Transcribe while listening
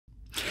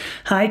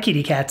Hi,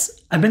 kitty cats.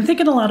 I've been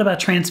thinking a lot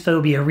about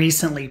transphobia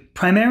recently,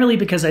 primarily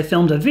because I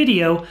filmed a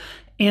video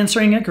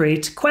answering a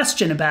great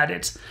question about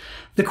it.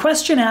 The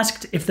question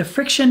asked if the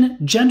friction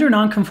gender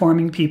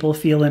nonconforming people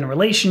feel in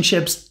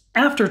relationships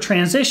after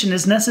transition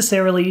is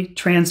necessarily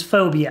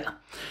transphobia.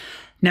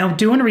 Now,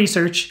 doing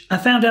research, I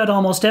found out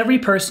almost every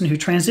person who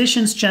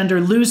transitions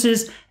gender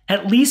loses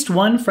at least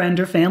one friend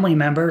or family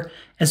member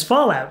as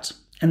fallout,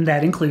 and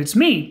that includes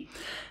me.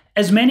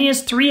 As many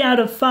as 3 out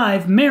of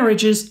 5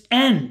 marriages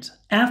end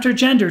after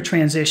gender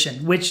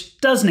transition, which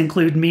doesn't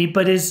include me,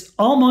 but is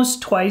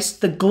almost twice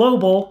the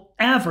global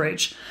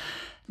average.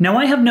 Now,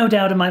 I have no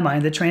doubt in my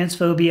mind that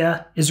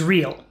transphobia is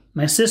real.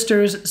 My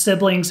sisters,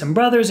 siblings, and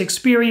brothers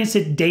experience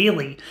it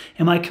daily,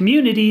 and my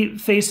community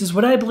faces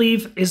what I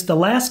believe is the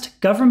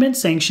last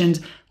government-sanctioned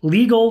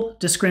legal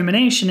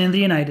discrimination in the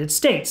United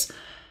States.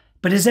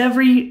 But is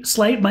every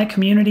slight my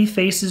community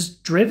faces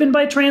driven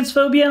by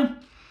transphobia?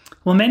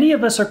 Well, many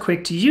of us are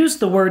quick to use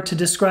the word to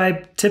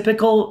describe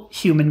typical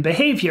human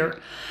behavior.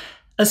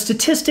 A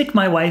statistic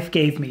my wife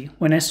gave me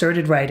when I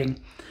started writing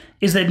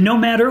is that no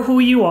matter who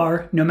you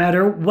are, no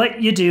matter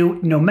what you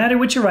do, no matter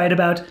what you write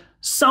about,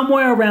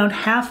 somewhere around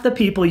half the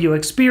people you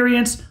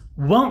experience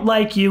won't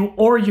like you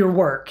or your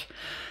work.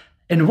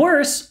 And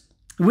worse,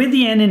 with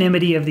the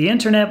anonymity of the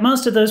internet,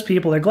 most of those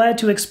people are glad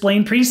to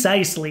explain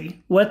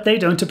precisely what they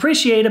don't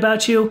appreciate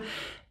about you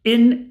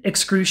in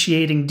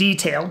excruciating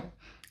detail.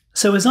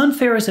 So as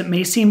unfair as it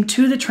may seem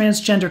to the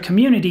transgender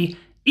community,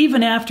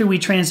 even after we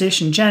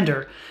transition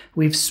gender,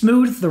 we've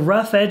smoothed the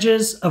rough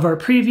edges of our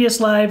previous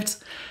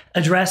lives,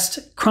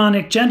 addressed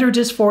chronic gender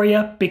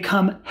dysphoria,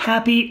 become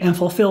happy and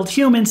fulfilled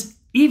humans.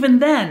 Even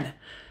then,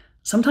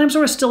 sometimes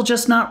we're still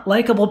just not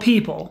likable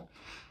people.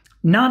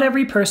 Not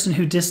every person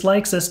who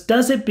dislikes us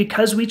does it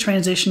because we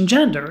transition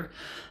gender.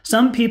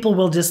 Some people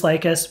will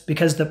dislike us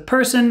because the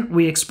person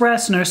we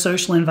express in our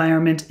social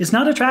environment is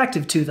not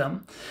attractive to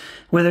them,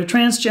 whether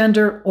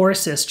transgender or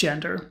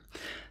cisgender.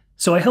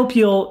 So I hope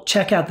you'll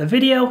check out the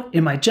video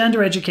in my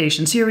gender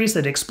education series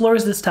that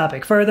explores this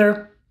topic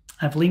further.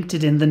 I've linked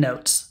it in the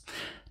notes.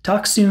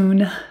 Talk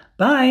soon.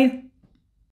 Bye.